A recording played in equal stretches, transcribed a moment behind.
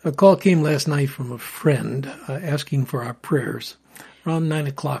A call came last night from a friend asking for our prayers. Around 9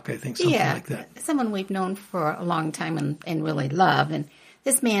 o'clock, I think, something like that. Someone we've known for a long time and really love. And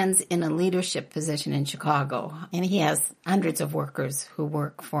this man's in a leadership position in Chicago, and he has hundreds of workers who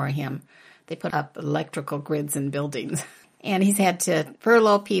work for him. They put up electrical grids in buildings. And he's had to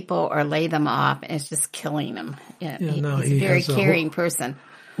furlough people or lay them off, and it's just killing him. He's a very caring person.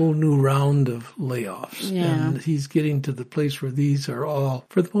 Whole new round of layoffs. Yeah. And he's getting to the place where these are all,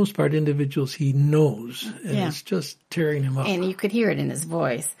 for the most part, individuals he knows. And it's just tearing him up. And you could hear it in his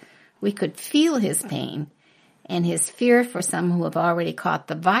voice. We could feel his pain and his fear for some who have already caught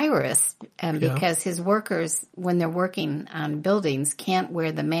the virus. Because his workers, when they're working on buildings, can't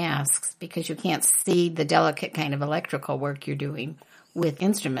wear the masks because you can't see the delicate kind of electrical work you're doing with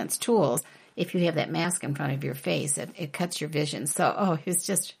instruments, tools. If you have that mask in front of your face, it cuts your vision. So,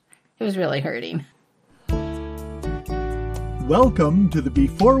 it was really hurting. Welcome to the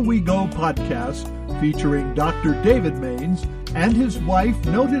Before We Go podcast featuring Dr. David Maines and his wife,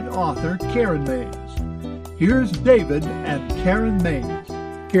 noted author Karen Maines. Here's David and Karen Maines.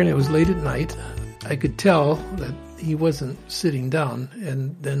 Karen, it was late at night. I could tell that he wasn't sitting down,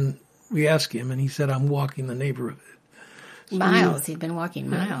 and then we asked him, and he said, I'm walking the neighborhood. Miles. He'd been walking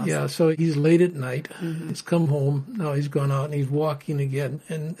miles. Yeah, so he's late at night. Mm-hmm. He's come home. Now he's gone out and he's walking again,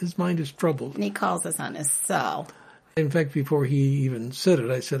 and his mind is troubled. And he calls us on his cell. In fact, before he even said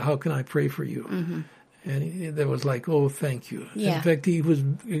it, I said, how can I pray for you? Mm-hmm. And that was like, oh, thank you. Yeah. In fact, he was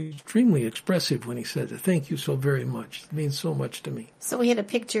extremely expressive when he said it. Thank you so very much. It means so much to me. So we had a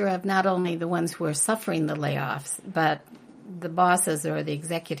picture of not only the ones who are suffering the layoffs, but the bosses or the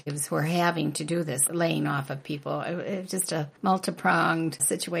executives who are having to do this, laying off of people. It was just a multi-pronged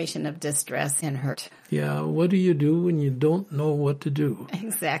situation of distress and hurt. Yeah, what do you do when you don't know what to do?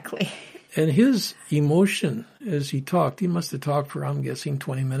 Exactly. And his emotion as he talked, he must have talked for, I'm guessing,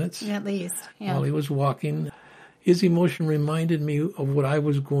 20 minutes. At least, yeah. While he was walking. His emotion reminded me of what I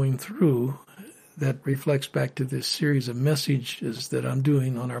was going through that reflects back to this series of messages that I'm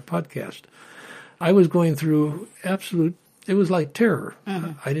doing on our podcast. I was going through it was like terror.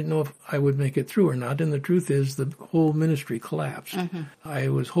 Mm-hmm. I didn't know if I would make it through or not. And the truth is the whole ministry collapsed. Mm-hmm. I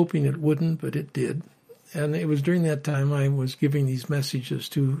was hoping it wouldn't, but it did. And it was during that time I was giving these messages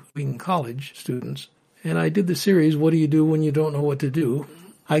to college students. And I did the series, What Do You Do When You Don't Know What to Do?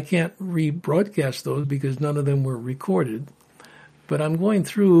 I can't rebroadcast those because none of them were recorded. But I'm going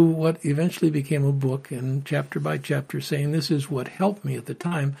through what eventually became a book and chapter by chapter saying this is what helped me at the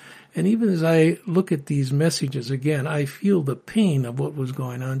time. And even as I look at these messages again, I feel the pain of what was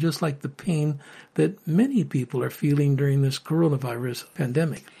going on, just like the pain that many people are feeling during this coronavirus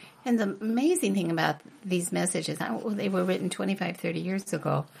pandemic. And the amazing thing about these messages, they were written 25, 30 years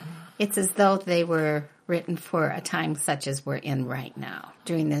ago. It's as though they were written for a time such as we're in right now,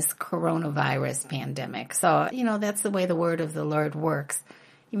 during this coronavirus pandemic. So, that's the way the word of the Lord works.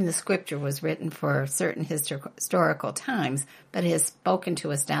 Even the scripture was written for certain historical times, but it has spoken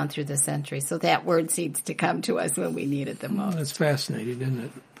to us down through the centuries. So that word seems to come to us when we need it the most. That's fascinating, isn't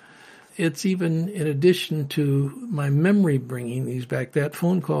it? It's even in addition to my memory bringing these back. That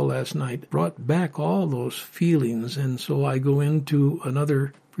phone call last night brought back all those feelings. And so I go into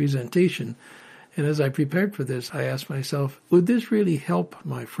another presentation. And as I prepared for this, I asked myself, would this really help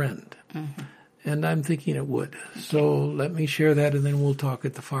my friend? Mm-hmm. And I'm thinking it would. So let me share that and then we'll talk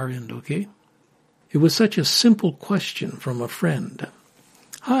at the far end, okay? It was such a simple question from a friend.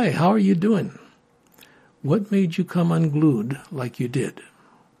 Hi, how are you doing? What made you come unglued like you did?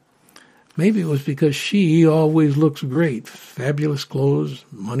 Maybe it was because she always looks great. Fabulous clothes,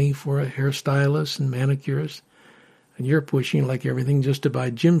 money for a hairstylist and manicurist. And you're pushing like everything just to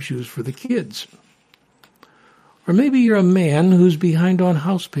buy gym shoes for the kids. Or maybe you're a man who's behind on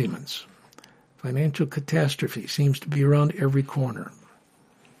house payments. Financial catastrophe seems to be around every corner.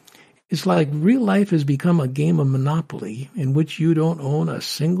 It's like real life has become a game of Monopoly in which you don't own a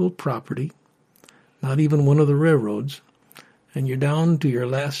single property, not even one of the railroads, and you're down to your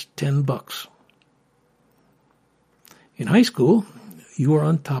last $10. In high school, you were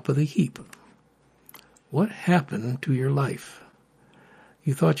on top of the heap. What happened to your life?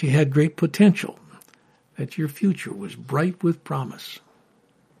 You thought you had great potential, that your future was bright with promise.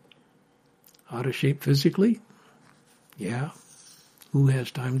 Out of shape physically? Yeah. Who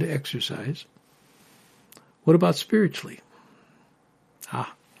has time to exercise? What about spiritually? Out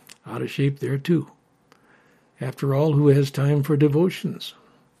of shape there too. After all, who has time for devotions?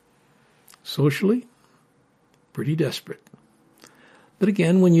 Socially? Pretty desperate. But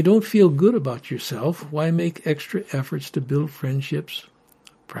again, when you don't feel good about yourself, why make extra efforts to build friendships,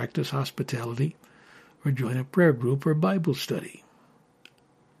 practice hospitality, or join a prayer group or Bible study?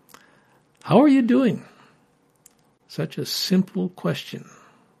 How are you doing? Such a simple question.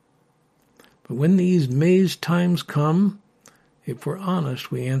 But when these maze times come, if we're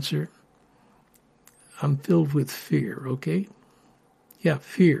honest, we answer, I'm filled with fear, okay? Yeah,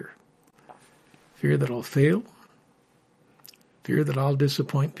 fear. Fear that I'll fail. Fear that I'll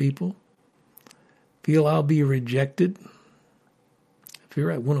disappoint people. Feel I'll be rejected.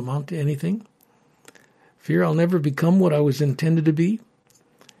 Fear I won't amount to anything. Fear I'll never become what I was intended to be.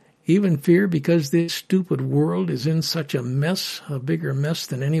 Even fear because this stupid world is in such a mess, a bigger mess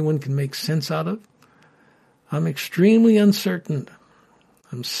than anyone can make sense out of. I'm extremely uncertain.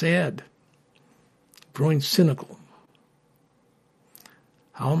 I'm sad. Growing cynical.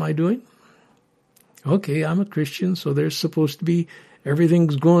 How am I doing? Okay, I'm a Christian, so there's supposed to be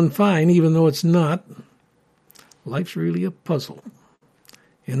everything's going fine, even though it's not. Life's really a puzzle,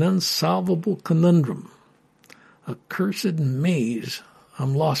 an unsolvable conundrum, a cursed maze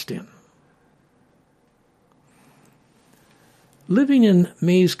I'm lost in. Living in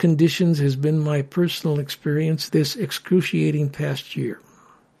maze conditions has been my personal experience this excruciating past year.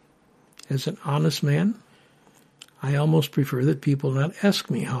 As an honest man, I almost prefer that people not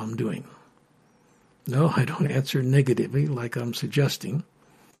ask me how I'm doing. No, I don't answer negatively like I'm suggesting.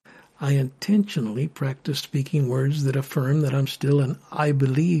 I intentionally practice speaking words that affirm that I'm still an I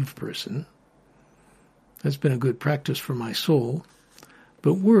believe person. That's been a good practice for my soul.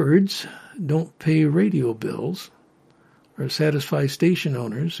 But words don't pay radio bills or satisfy station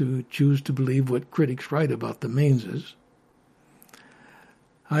owners who choose to believe what critics write about the Mainses.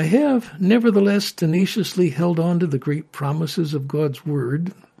 I have, nevertheless, tenaciously held on to the great promises of God's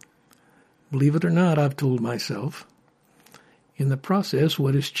Word. Believe it or not, I've told myself. In the process,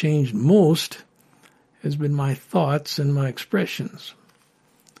 what has changed most has been my thoughts and my expressions.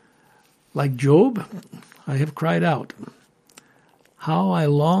 Like Job, I have cried out, how I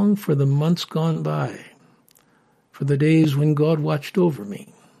long for the months gone by, for the days when God watched over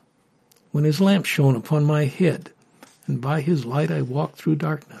me, when his lamp shone upon my head, and by his light I walked through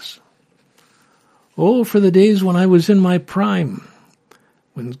darkness. Oh, for the days when I was in my prime,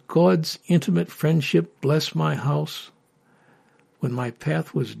 when God's intimate friendship blessed my house, when my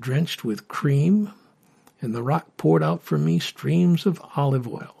path was drenched with cream, and the rock poured out for me streams of olive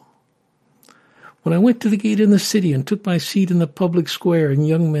oil. When I went to the gate in the city and took my seat in the public square, and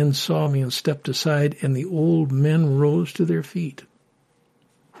young men saw me and stepped aside, and the old men rose to their feet.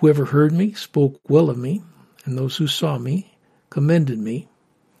 Whoever heard me spoke well of me, and those who saw me commended me.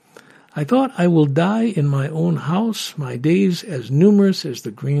 I thought, I will die in my own house, my days as numerous as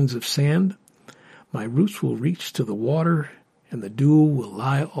the grains of sand. My roots will reach to the water, and the dew will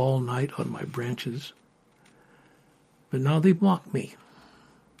lie all night on my branches. But now they mock me.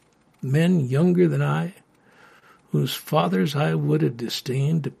 Men younger than I, whose fathers I would have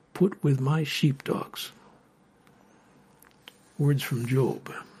disdained to put with my sheepdogs. Words from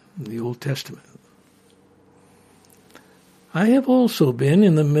Job in the Old Testament. I have also been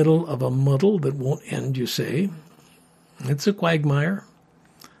in the middle of a muddle that won't end, you say. It's a quagmire,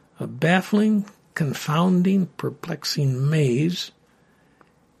 a baffling, confounding, perplexing maze,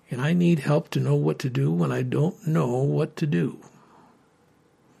 and I need help to know what to do when I don't know what to do.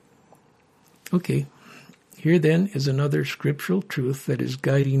 Okay, here then is another scriptural truth that is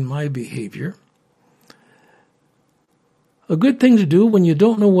guiding my behavior. A good thing to do when you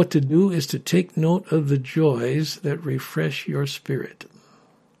don't know what to do is to take note of the joys that refresh your spirit.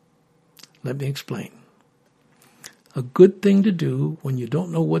 Let me explain. A good thing to do when you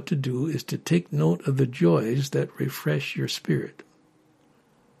don't know what to do is to take note of the joys that refresh your spirit.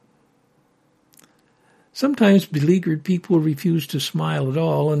 Sometimes beleaguered people refuse to smile at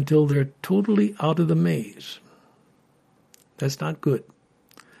all until they're totally out of the maze. That's not good,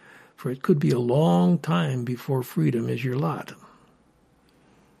 for it could be a long time before freedom is your lot.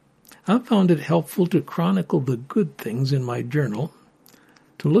 I've found it helpful to chronicle the good things in my journal,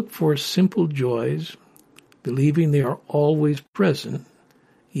 to look for simple joys, believing they are always present,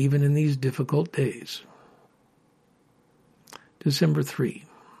 even in these difficult days. December 3.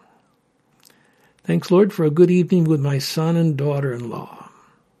 Thanks, Lord, for a good evening with my son and daughter-in-law.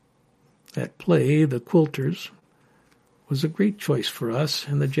 That play, The Quilters, was a great choice for us,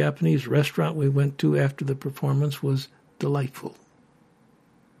 and the Japanese restaurant we went to after the performance was delightful.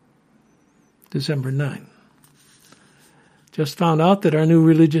 December 9. Just found out that our new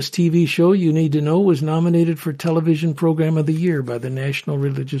religious TV show, You Need to Know, was nominated for Television Program of the Year by the National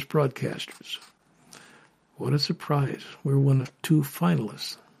Religious Broadcasters. What a surprise. We're one of 2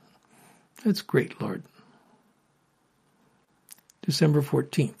 finalists. That's great, Lord. December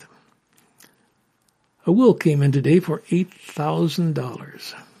 14th. A will came in today for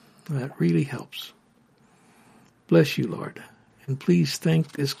 $8,000. That really helps. Bless you, Lord. And please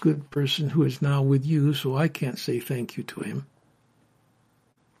thank this good person who is now with you, so I can't say thank you to him.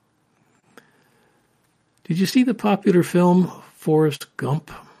 Did you see the popular film Forrest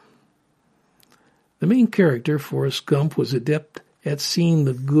Gump? The main character, Forrest Gump, was adept at seeing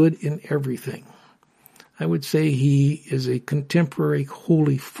the good in everything. I would say he is a contemporary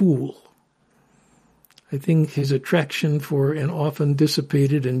holy fool. I think his attraction for an often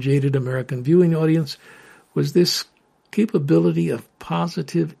dissipated and jaded American viewing audience was this capability of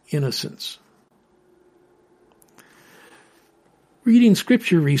positive innocence. Reading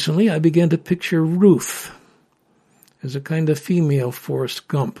scripture recently, I began to picture Ruth as a kind of female Forrest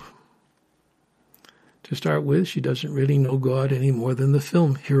Gump. To start with, she doesn't really know God any more than the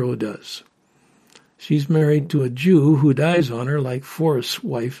film hero does. She's married to a Jew who dies on her like Forrest's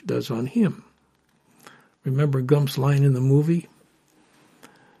wife does on him. Remember Gump's line in the movie?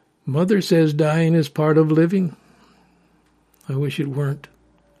 Mother says dying is part of living. I wish it weren't.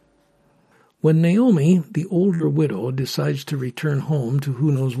 When Naomi, the older widow, decides to return home to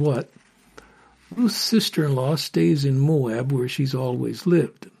who knows what, Ruth's sister-in-law stays in Moab where she's always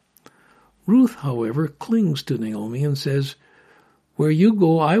lived. Ruth, however, clings to Naomi and says, "Where you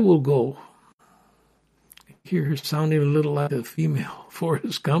go, I will go." Hear her sounding a little like a female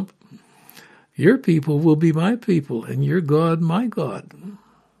Forrest Gump. Your people will be my people, and your God my God.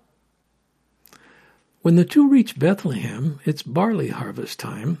 When the two reach Bethlehem, it's barley harvest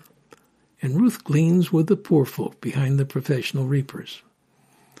time, and Ruth gleans with the poor folk behind the professional reapers.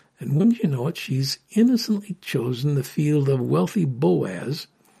 And wouldn't you know it, she's innocently chosen the field of wealthy Boaz,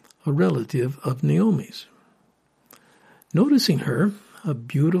 a relative of Naomi's. Noticing her, a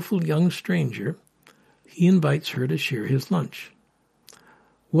beautiful young stranger, he invites her to share his lunch.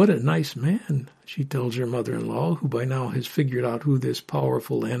 "What a nice man," she tells her mother-in-law, who by now has figured out who this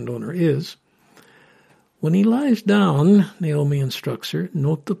powerful landowner is. When he lies down, Naomi instructs her,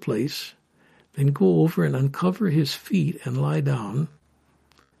 note the place, then go over and uncover his feet and lie down.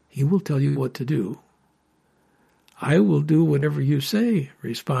 He will tell you what to do. "I will do whatever you say,"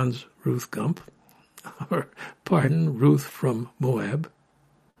 responds Ruth Gump. Ruth from Moab.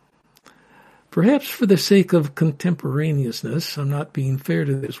 Perhaps for the sake of contemporaneousness, I'm not being fair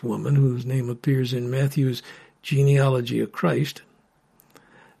to this woman whose name appears in Matthew's genealogy of Christ.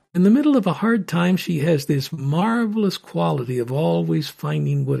 In the middle of a hard time, she has this marvelous quality of always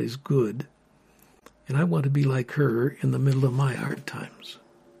finding what is good, and I want to be like her in the middle of my hard times.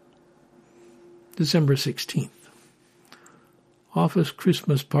 December 16th. Office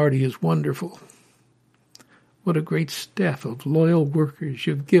Christmas party is wonderful. What a great staff of loyal workers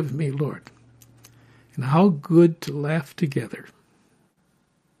you've given me, Lord. And how good to laugh together.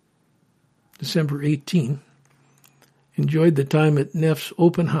 December 18th. Enjoyed the time at Neff's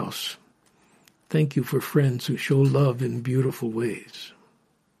open house. Thank you for friends who show love in beautiful ways.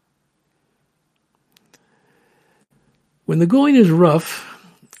 When the going is rough,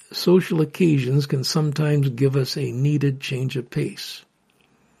 social occasions can sometimes give us a needed change of pace.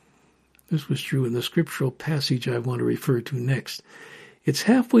 This was true in the scriptural passage I want to refer to next. It's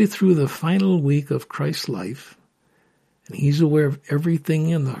halfway through the final week of Christ's life, and he's aware of everything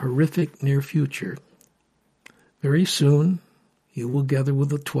in the horrific near future. Very soon, he will gather with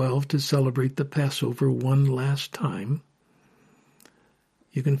the 12 to celebrate the Passover one last time.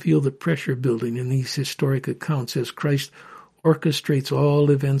 You can feel the pressure building in these historic accounts as Christ orchestrates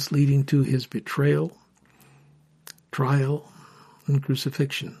all events leading to his betrayal, trial, and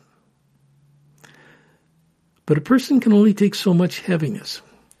crucifixion. But a person can only take so much heaviness.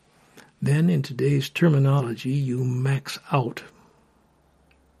 Then, in today's terminology, you max out.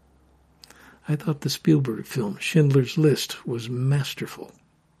 I thought the Spielberg film, Schindler's List, was masterful.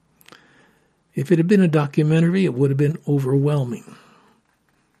 If it had been a documentary, it would have been overwhelming.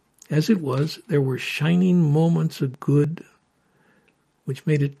 As it was, there were shining moments of good, which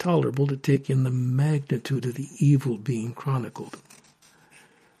made it tolerable to take in the magnitude of the evil being chronicled.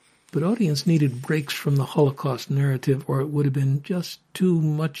 But audience needed breaks from the Holocaust narrative, or it would have been just too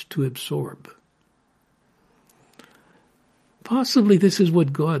much to absorb. Possibly this is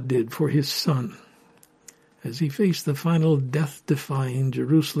what God did for his son as he faced the final death-defying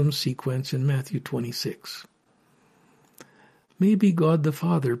Jerusalem sequence in Matthew 26. Maybe God the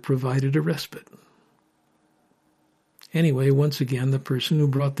Father provided a respite. Anyway, once again, the person who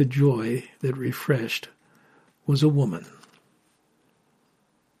brought the joy that refreshed was a woman.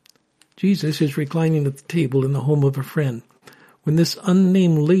 Jesus is reclining at the table in the home of a friend. When this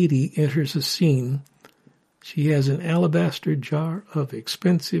unnamed lady enters the scene, she has an alabaster jar of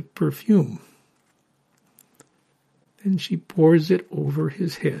expensive perfume. and she pours it over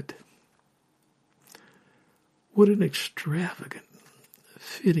his head. What an extravagant,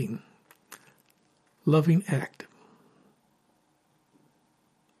 fitting, loving act.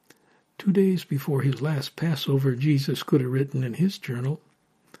 2 days before his last Passover, Jesus could have written in his journal,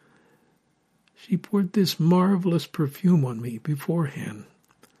 she poured this marvelous perfume on me beforehand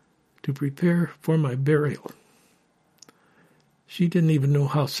to prepare for my burial. She didn't even know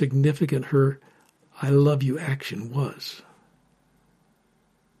how significant her I love you action was.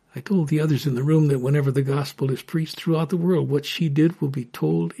 I told the others in the room that whenever the gospel is preached throughout the world, what she did will be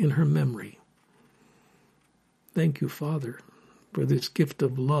told in her memory. Thank you, Father, for this gift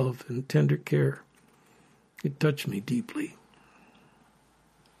of love and tender care. It touched me deeply.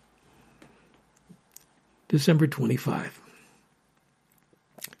 December 25.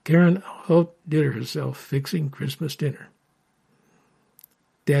 Karen outdid herself fixing Christmas dinner.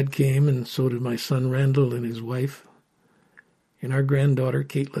 Dad came, and so did my son Randall and his wife, and our granddaughter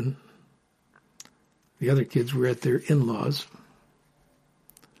Caitlin. The other kids were at their in-laws.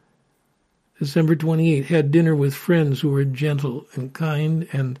 December 28, had dinner with friends who were gentle and kind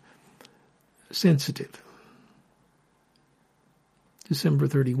and sensitive. December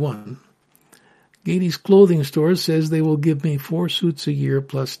 31, Gady's clothing store says they will give me 4 suits a year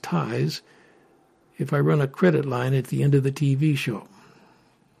plus ties if I run a credit line at the end of the TV show.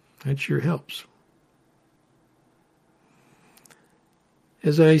 That sure helps.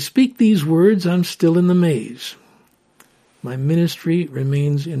 As I speak these words, I'm still in the maze. My ministry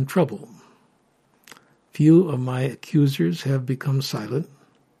remains in trouble. Few of my accusers have become silent.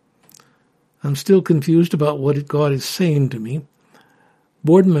 I'm still confused about what God is saying to me.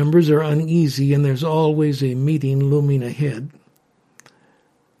 Board members are uneasy, and there's always a meeting looming ahead.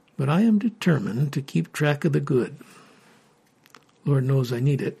 But I am determined to keep track of the good. Lord knows I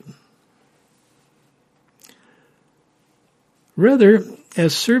need it. Rather,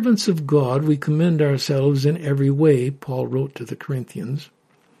 as servants of God, we commend ourselves in every way, Paul wrote to the Corinthians,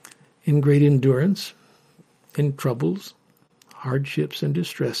 in great endurance, in troubles, hardships and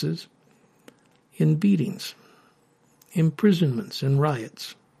distresses, in beatings, imprisonments and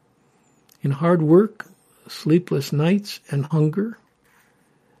riots, in hard work, sleepless nights and hunger,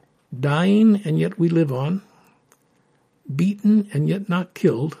 dying and yet we live on, beaten and yet not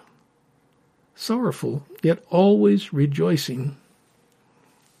killed, sorrowful yet always rejoicing.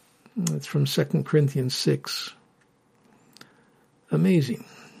 That's from 2 Corinthians 6. Amazing.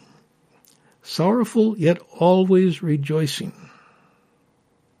 Sorrowful yet always rejoicing.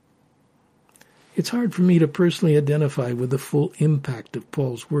 It's hard for me to personally identify with the full impact of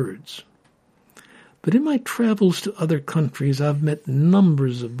Paul's words. But in my travels to other countries, I've met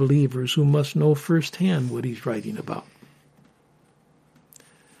numbers of believers who must know firsthand what he's writing about.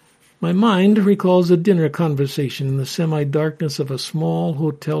 My mind recalls a dinner conversation in the semi-darkness of a small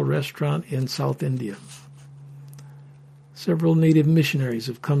hotel restaurant in South India. Several native missionaries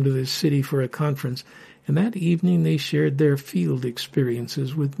have come to this city for a conference, and that evening they shared their field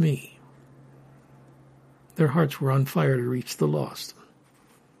experiences with me. Their hearts were on fire to reach the lost.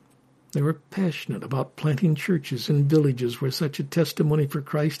 They were passionate about planting churches in villages where such a testimony for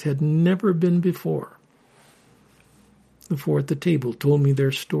Christ had never been before. The four at the table told me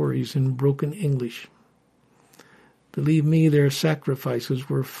their stories in broken English. Believe me, their sacrifices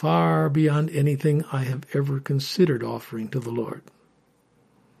were far beyond anything I have ever considered offering to the Lord.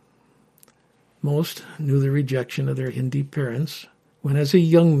 Most knew the rejection of their Hindi parents when, as a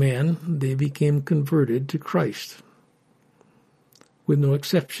young man, they became converted to Christ. With no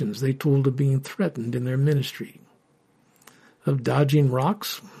exceptions, they told of being threatened in their ministry, of dodging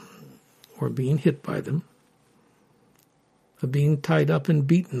rocks or being hit by them, of being tied up and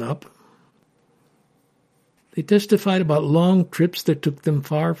beaten up. They testified about long trips that took them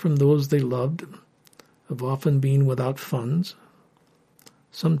far from those they loved, of often being without funds,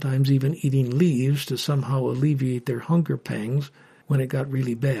 sometimes even eating leaves to somehow alleviate their hunger pangs when it got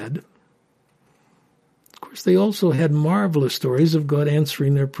really bad. Of course, they also had marvelous stories of God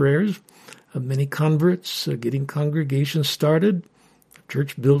answering their prayers, of many converts, getting congregations started,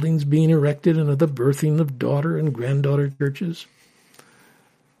 church buildings being erected, and of the birthing of daughter and granddaughter churches.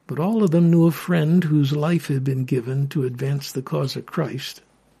 But all of them knew a friend whose life had been given to advance the cause of Christ.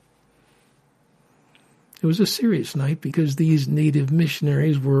 It was a serious night because these native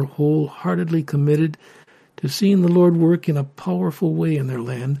missionaries were wholeheartedly committed to seeing the Lord work in a powerful way in their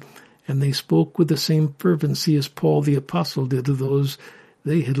land, and they spoke with the same fervency as Paul the Apostle did to those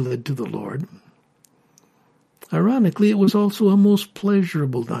they had led to the Lord. Ironically, it was also a most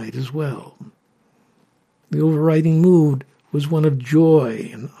pleasurable night as well. The overriding mood was one of joy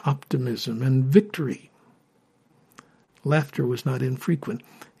and optimism and victory. Laughter was not infrequent,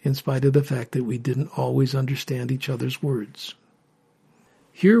 in spite of the fact that we didn't always understand each other's words.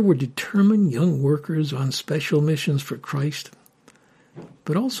 Here were determined young workers on special missions for Christ,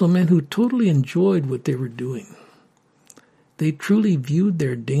 but also men who totally enjoyed what they were doing. They truly viewed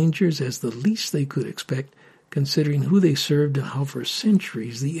their dangers as the least they could expect, considering who they served and how for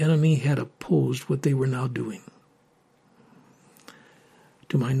centuries the enemy had opposed what they were now doing.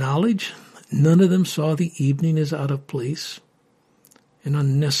 To my knowledge, none of them saw the evening as out of place, an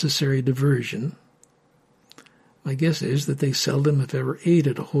unnecessary diversion. My guess is that they seldom, if ever, ate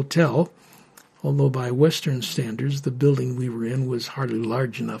at a hotel, although by Western standards the building we were in was hardly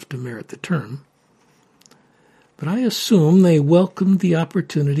large enough to merit the term. But I assume they welcomed the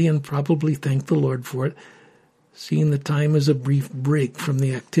opportunity and probably thanked the Lord for it, seeing the time as a brief break from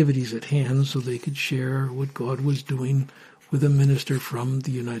the activities at hand so they could share what God was doing with a minister from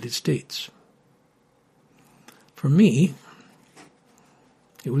the United States. For me,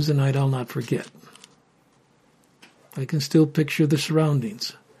 it was a night I'll not forget. I can still picture the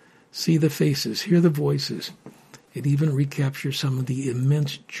surroundings, see the faces, hear the voices. It even recaptures some of the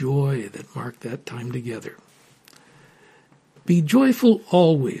immense joy that marked that time together. Be joyful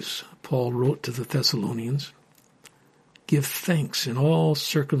always, Paul wrote to the Thessalonians. Give thanks in all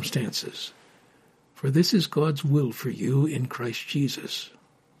circumstances, for this is God's will for you in Christ Jesus.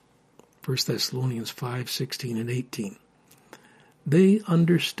 1 Thessalonians 5:16 and 18. They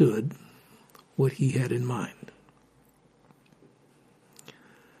understood what he had in mind.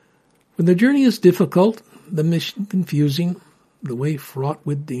 When the journey is difficult, the mission confusing, the way fraught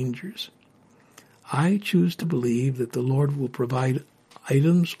with dangers, I choose to believe that the Lord will provide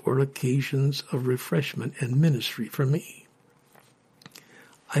items or occasions of refreshment and ministry for me.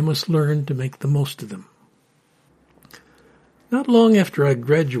 I must learn to make the most of them. Not long after I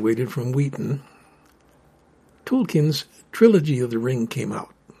graduated from Wheaton, Tolkien's Trilogy of the Ring came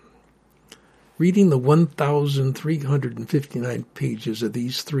out. Reading the 1,359 pages of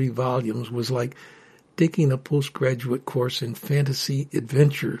these 3 volumes was like taking a postgraduate course in fantasy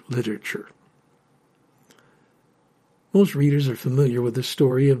adventure literature. Most readers are familiar with the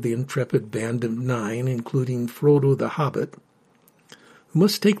story of the intrepid band of 9, including Frodo the Hobbit, who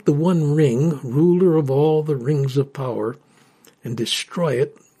must take the One Ring, ruler of all the rings of power, and destroy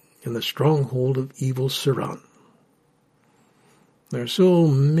it in the stronghold of evil Sauron. There are so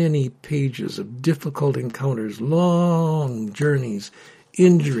many pages of difficult encounters, long journeys,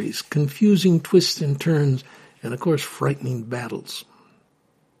 injuries, confusing twists and turns, and of course frightening battles.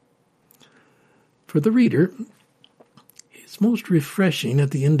 For the reader, it's most refreshing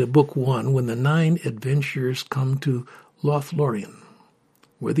at the end of Book 1 when the 9 adventurers come to Lothlorien,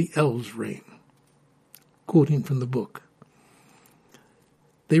 where the elves reign. Quoting from the book.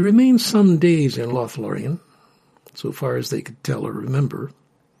 They remain some days in Lothlorien, so far as they could tell or remember.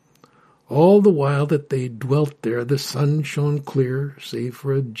 All the while that they dwelt there, the sun shone clear, save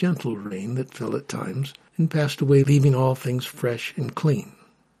for a gentle rain that fell at times, and passed away, leaving all things fresh and clean.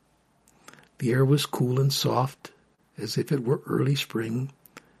 The air was cool and soft, as if it were early spring,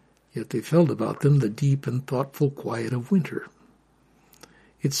 yet they felt about them the deep and thoughtful quiet of winter.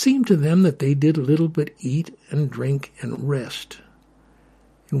 It seemed to them that they did little but eat and drink and rest,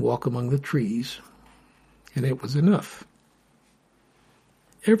 and walk among the trees, and it was enough.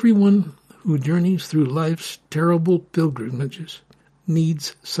 Everyone who journeys through life's terrible pilgrimages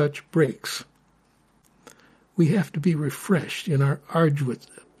needs such breaks. We have to be refreshed in our arduous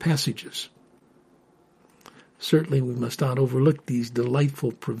passages. Certainly we must not overlook these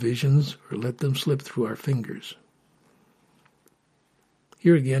delightful provisions or let them slip through our fingers.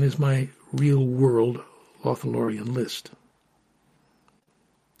 Here again is my real-world Lothlorien list.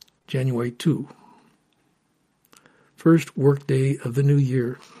 January 2. First workday of the new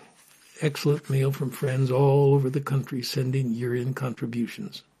year. Excellent mail from friends all over the country sending year-end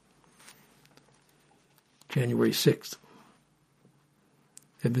contributions. January 6th.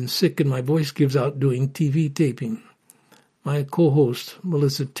 I've been sick and my voice gives out doing TV taping. My co-host,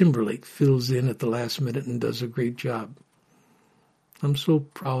 Melissa Timberlake, fills in at the last minute and does a great job. I'm so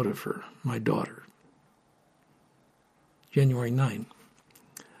proud of her, my daughter. January 9.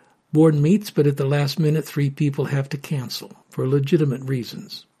 Board meets, but at the last minute 3 people have to cancel for legitimate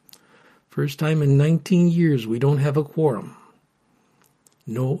reasons. First time in 19 years we don't have a quorum.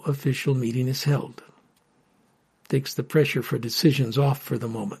 No official meeting is held. Takes the pressure for decisions off for the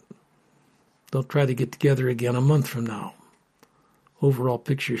moment. They'll try to get together again a month from now. Overall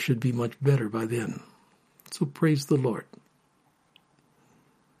picture should be much better by then. So praise the Lord.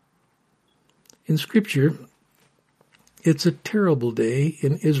 In Scripture, it's a terrible day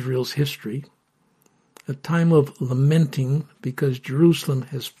in Israel's history, a time of lamenting because Jerusalem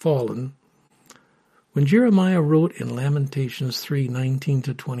has fallen, when Jeremiah wrote in Lamentations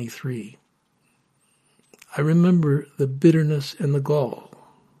 3:19-23, I remember the bitterness and the gall,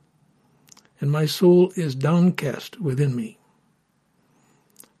 and my soul is downcast within me.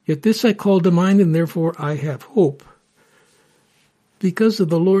 Yet this I call to mind, and therefore I have hope. Because of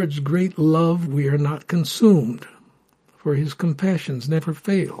the Lord's great love we are not consumed, for his compassions never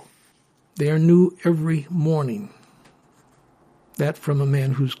fail. They are new every morning. That from a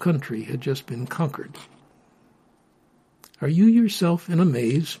man whose country had just been conquered. Are you yourself in a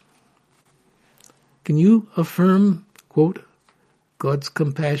maze? Can you affirm, quote, God's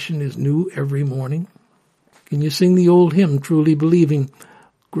compassion is new every morning? Can you sing the old hymn, truly believing,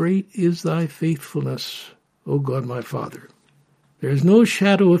 great is thy faithfulness, O God my Father? There is no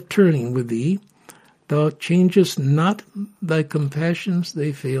shadow of turning with thee. Thou changest not, thy compassions,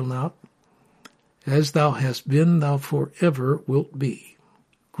 they fail not. As thou hast been, thou forever wilt be.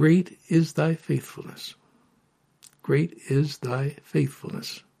 Great is thy faithfulness. Great is thy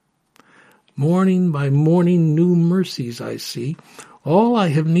faithfulness. Morning by morning new mercies I see. All I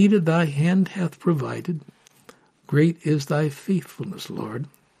have needed thy hand hath provided. Great is thy faithfulness, Lord,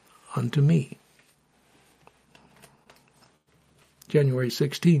 unto me. January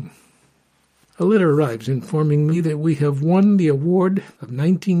 16. A letter arrives informing me that we have won the award of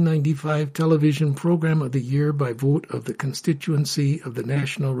 1995 Television Program of the Year by vote of the constituency of the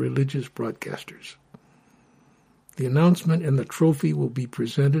National Religious Broadcasters. The announcement and the trophy will be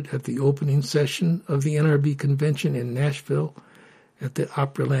presented at the opening session of the NRB convention in Nashville at the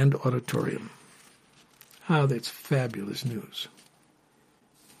Opryland Auditorium. Ah, that's fabulous news.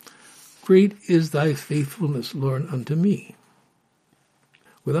 Great is thy faithfulness, Lord, unto me.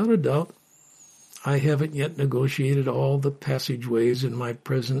 Without a doubt, I haven't yet negotiated all the passageways in my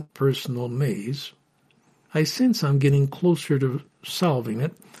present personal maze. I sense I'm getting closer to solving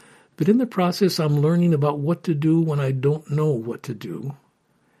it, but in the process I'm learning about what to do when I don't know what to do.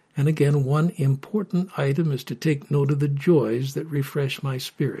 And again, one important item is to take note of the joys that refresh my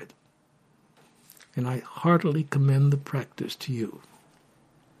spirit. And I heartily commend the practice to you.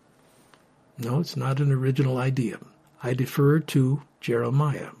 No, it's not an original idea. I defer to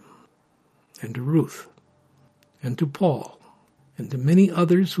Jeremiah, and to Ruth, and to Paul, and to many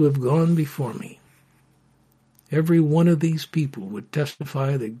others who have gone before me. Every one of these people would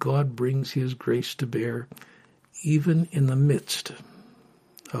testify that God brings his grace to bear, even in the midst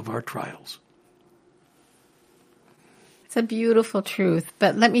of our trials. It's a beautiful truth,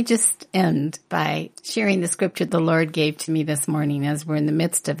 but let me just end by sharing the scripture the Lord gave to me this morning as we're in the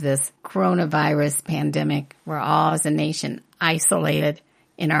midst of this coronavirus pandemic. We're all as a nation isolated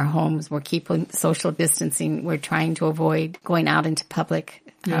in our homes. We're keeping social distancing. We're trying to avoid going out into public.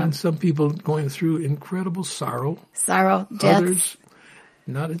 Yeah, and some people going through incredible sorrow. Sorrow, death. Others,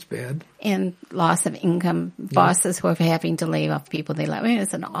 not as bad. And loss of income. Bosses who are having to lay off people they love. I mean,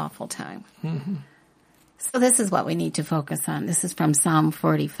 it's an awful time. Mm-hmm. So this is what we need to focus on. This is from Psalm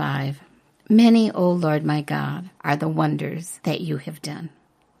 45. Many, O Lord my God, are the wonders that you have done.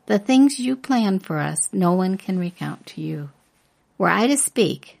 The things you plan for us, no one can recount to you. Were I to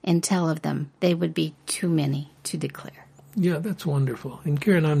speak and tell of them, they would be too many to declare. Yeah, that's wonderful. And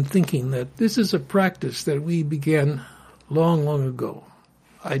Karen, I'm thinking that this is a practice that we began long, long ago.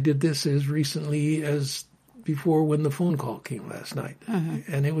 I did this as recently as before when the phone call came last night.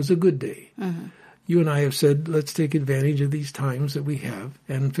 Mm-hmm. And it was a good day. Mm-hmm. You and I have said, let's take advantage of these times that we have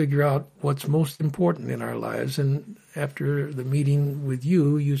and figure out what's most important in our lives. And after the meeting with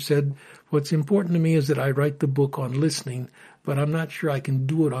you, you said, what's important to me is that I write the book on listening, but I'm not sure I can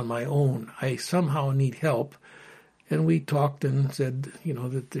do it on my own. I somehow need help. And we talked and said,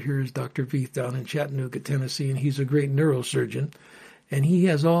 that here's Dr. Veith down in Chattanooga, Tennessee, and he's a great neurosurgeon. And he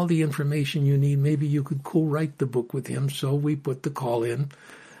has all the information you need. Maybe you could co-write the book with him. So we put the call in.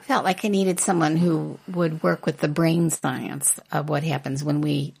 Felt like I needed someone who would work with the brain science of what happens when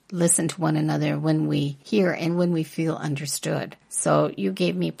we listen to one another, when we hear, and when we feel understood. So you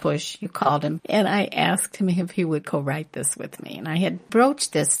gave me a push, you called him, and I asked him if he would co-write this with me. And I had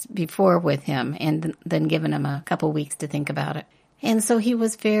broached this before with him and then given him a couple weeks to think about it. And so he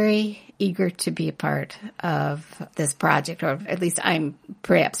was very eager to be a part of this project, or at least I'm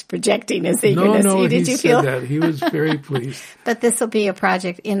perhaps projecting his eagerness. No, he said that. He was very pleased. But this will be a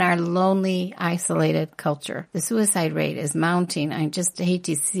project in our lonely, isolated culture. The suicide rate is mounting. I just hate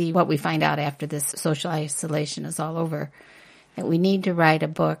to see what we find out after this social isolation is all over. That we need to write a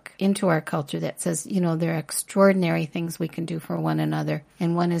book into our culture that says, there are extraordinary things we can do for one another.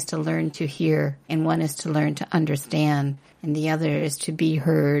 And one is to learn to hear, and one is to learn to understand, and the other is to be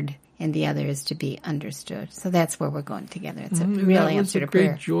heard and the other is to be understood. So that's where we're going together. It's a real answer to prayer.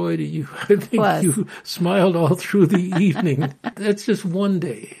 That was a great joy to you. I think you smiled all through the evening. That's just one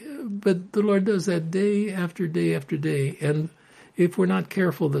day. But the Lord does that day after day after day. And if we're not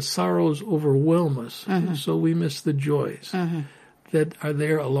careful, the sorrows overwhelm us. So we miss the joys that are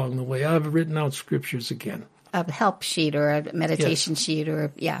there along the way. I've written out scriptures again. A help sheet or a meditation sheet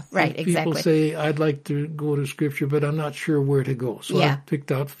or, exactly. People say, I'd like to go to scripture, but I'm not sure where to go. So I picked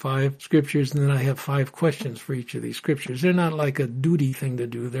out 5 scriptures, and then I have 5 questions for each of these scriptures. They're not like a duty thing to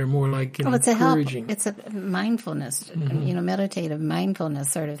do. They're more like encouraging. It's a mindfulness, meditative mindfulness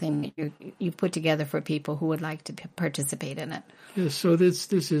sort of thing that you put together for people who would like to participate in it. Yes, so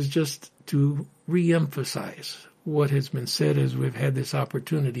this is just to reemphasize what has been said as we've had this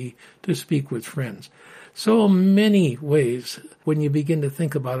opportunity to speak with friends. So many ways when you begin to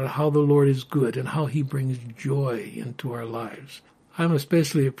think about it, how the Lord is good and how he brings joy into our lives. I'm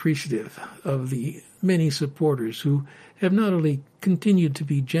especially appreciative of the many supporters who have not only continued to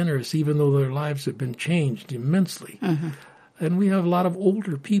be generous, even though their lives have been changed immensely. And we have a lot of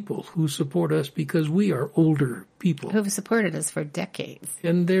older people who support us because we are older people. Who've supported us for decades.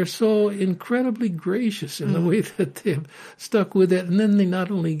 And they're so incredibly gracious in the way that they've stuck with it. And then they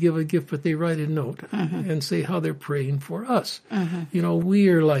not only give a gift, but they write a note and say how they're praying for us. You know, we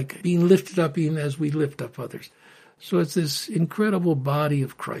are like being lifted up even as we lift up others. So it's this incredible body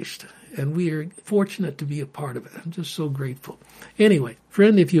of Christ. And we are fortunate to be a part of it. I'm just so grateful. Anyway,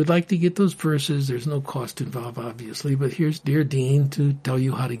 friend, if you'd like to get those verses, there's no cost involved, obviously, but here's Dear Dean to tell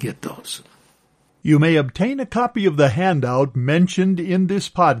you how to get those. You may obtain a copy of the handout mentioned in this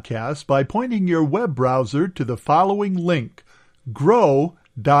podcast by pointing your web browser to the following link,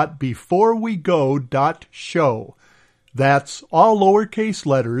 grow.beforewego.show. That's all lowercase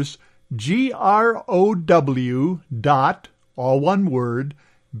letters, GROW dot, all one word,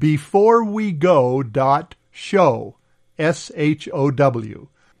 beforewego.show, SHOW.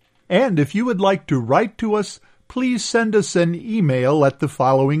 And if you would like to write to us, please send us an email at the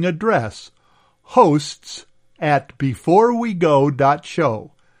following address,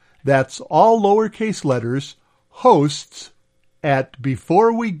 hosts@beforewego.show. That's all lowercase letters,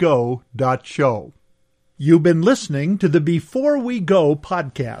 hosts@beforewego.show. You've been listening to the Before We Go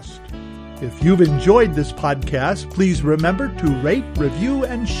podcast. If you've enjoyed this podcast, please remember to rate, review,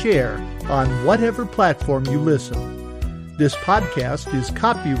 and share on whatever platform you listen. This podcast is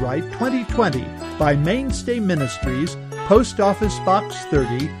copyright 2020 by Mainstay Ministries, Post Office Box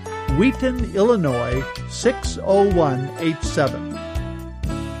 30, Wheaton, Illinois 60187.